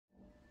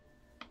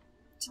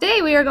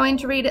Today we are going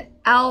to read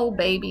Owl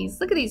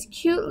Babies. Look at these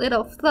cute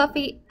little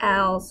fluffy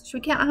owls. Should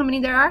we count how many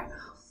there are?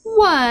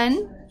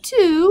 1,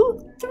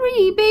 2,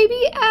 3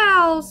 baby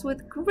owls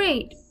with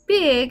great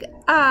big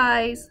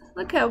eyes.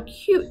 Look how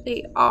cute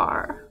they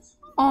are.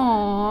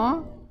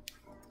 Aww.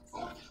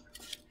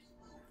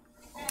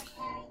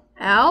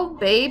 Owl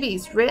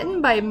Babies,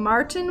 written by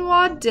Martin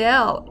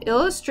Waddell,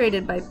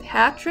 illustrated by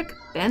Patrick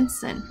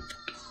Benson.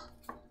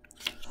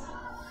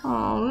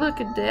 Oh, look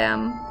at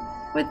them.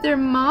 With their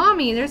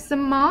mommy. There's the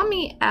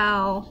mommy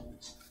owl.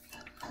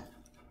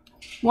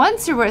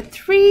 Once there were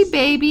 3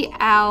 baby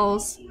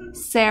owls,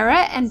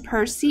 Sarah and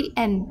Percy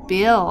and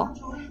Bill.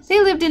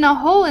 They lived in a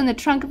hole in the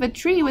trunk of a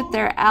tree with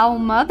their owl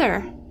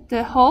mother.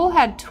 The hole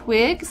had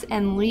twigs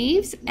and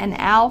leaves and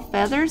owl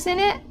feathers in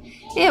it.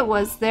 It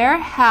was their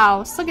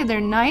house. Look at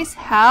their nice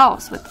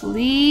house with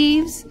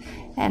leaves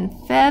and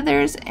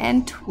feathers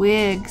and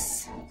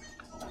twigs.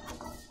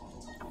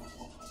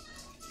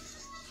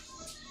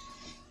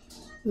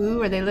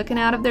 Ooh, are they looking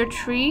out of their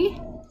tree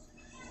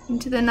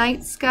into the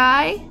night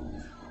sky?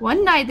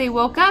 One night they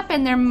woke up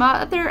and their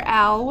mother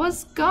owl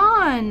was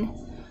gone.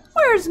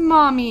 "Where's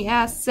Mommy?"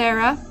 asked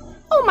Sarah.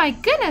 "Oh my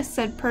goodness,"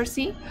 said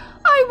Percy.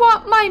 "I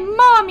want my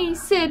mommy,"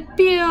 said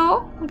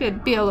Bill. Look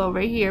at Bill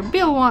over here.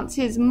 Bill wants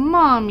his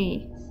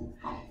mommy.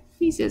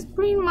 He says,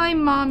 "Bring my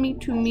mommy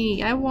to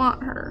me. I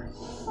want her."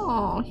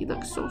 Oh, he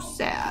looks so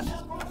sad.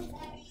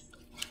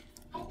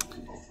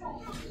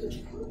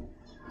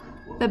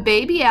 The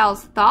baby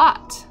owls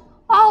thought.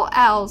 All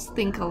owls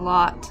think a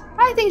lot.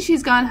 "I think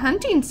she's gone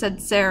hunting,"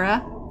 said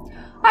Sarah.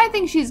 "I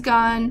think she's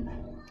gone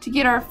to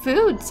get our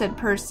food," said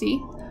Percy.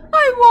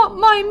 "I want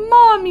my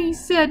mommy,"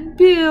 said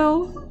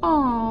Bill.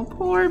 Oh,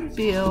 poor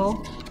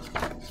Bill.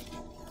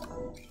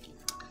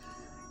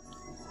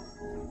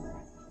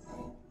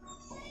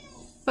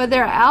 But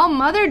their owl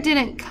mother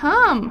didn't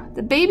come.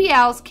 The baby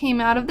owls came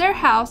out of their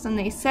house and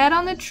they sat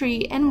on the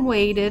tree and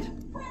waited.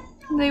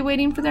 Are they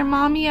waiting for their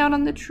mommy out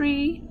on the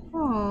tree?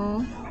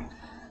 Oh,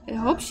 I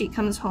hope she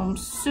comes home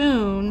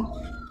soon.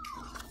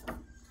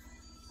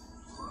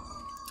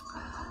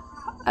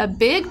 A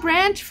big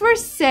branch for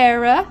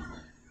Sarah,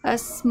 a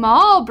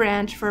small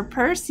branch for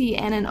Percy,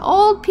 and an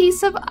old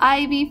piece of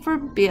ivy for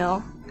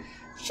Bill.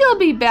 "She'll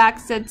be back,"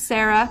 said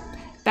Sarah.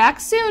 "Back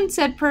soon,"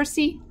 said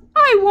Percy.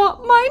 "I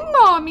want my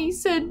mommy,"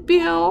 said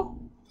Bill.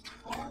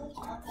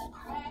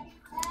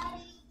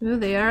 Ooh,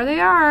 they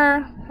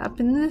are, up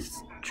in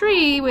this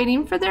tree,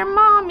 waiting for their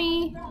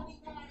mommy.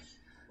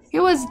 It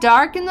was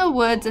dark in the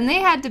woods, and they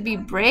had to be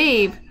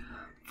brave,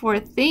 for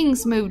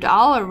things moved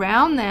all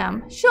around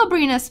them. "She'll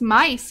bring us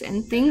mice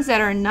and things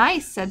that are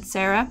nice," said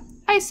Sarah.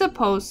 "I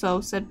suppose so,"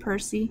 said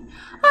Percy.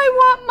 "I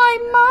want my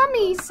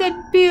mommy,"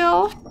 said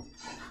Bill.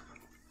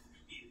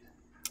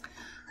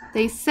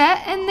 They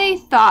sat and they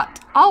thought.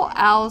 All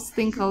owls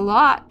think a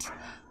lot.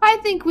 "I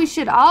think we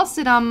should all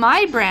sit on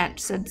my branch,"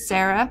 said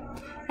Sarah.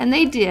 And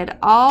they did,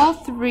 all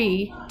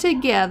 3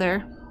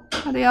 together.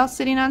 Are they all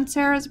sitting on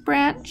Sarah's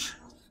branch?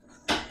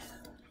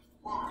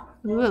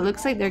 Ooh, it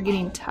looks like they're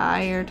getting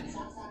tired.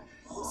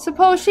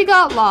 "Suppose she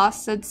got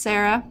lost," said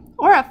Sarah.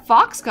 "Or a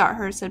fox got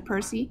her," said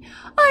Percy.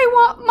 "I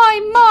want my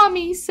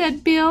mommy,"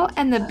 said Bill.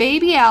 And the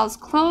baby owls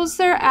closed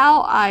their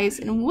owl eyes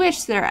and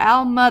wished their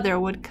owl mother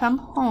would come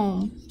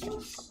home.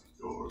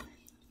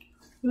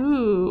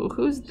 Ooh,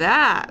 who's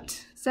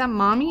that? Is that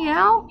Mommy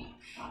Owl?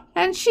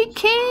 And she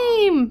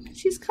came.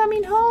 She's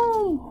coming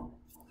home.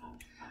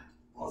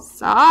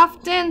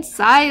 Soft and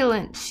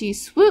silent, she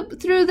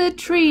swooped through the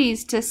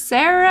trees to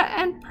Sarah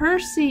and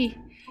Percy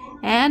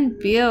and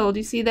Bill. Do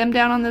you see them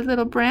down on the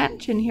little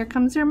branch? And here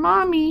comes her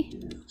mommy.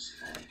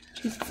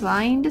 She's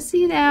flying to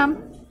see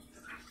them.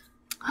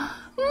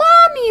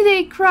 "Mommy!"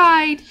 they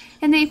cried.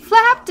 And they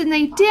flapped and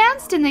they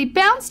danced and they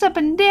bounced up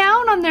and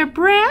down on their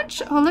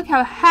branch. Oh, look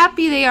how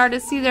happy they are to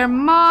see their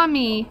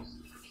mommy.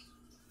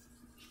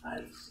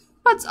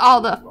 "What's all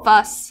the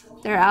fuss?"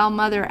 their owl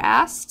mother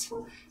asked.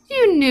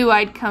 "You knew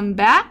I'd come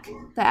back,"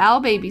 the owl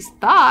babies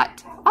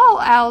thought. All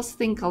owls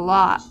think a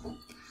lot.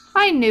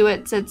 "I knew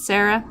it," said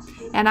Sarah.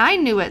 "And I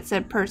knew it,"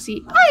 said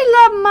Percy.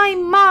 "I love my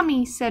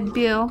mommy," said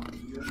Bill.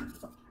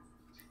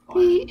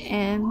 The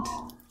end.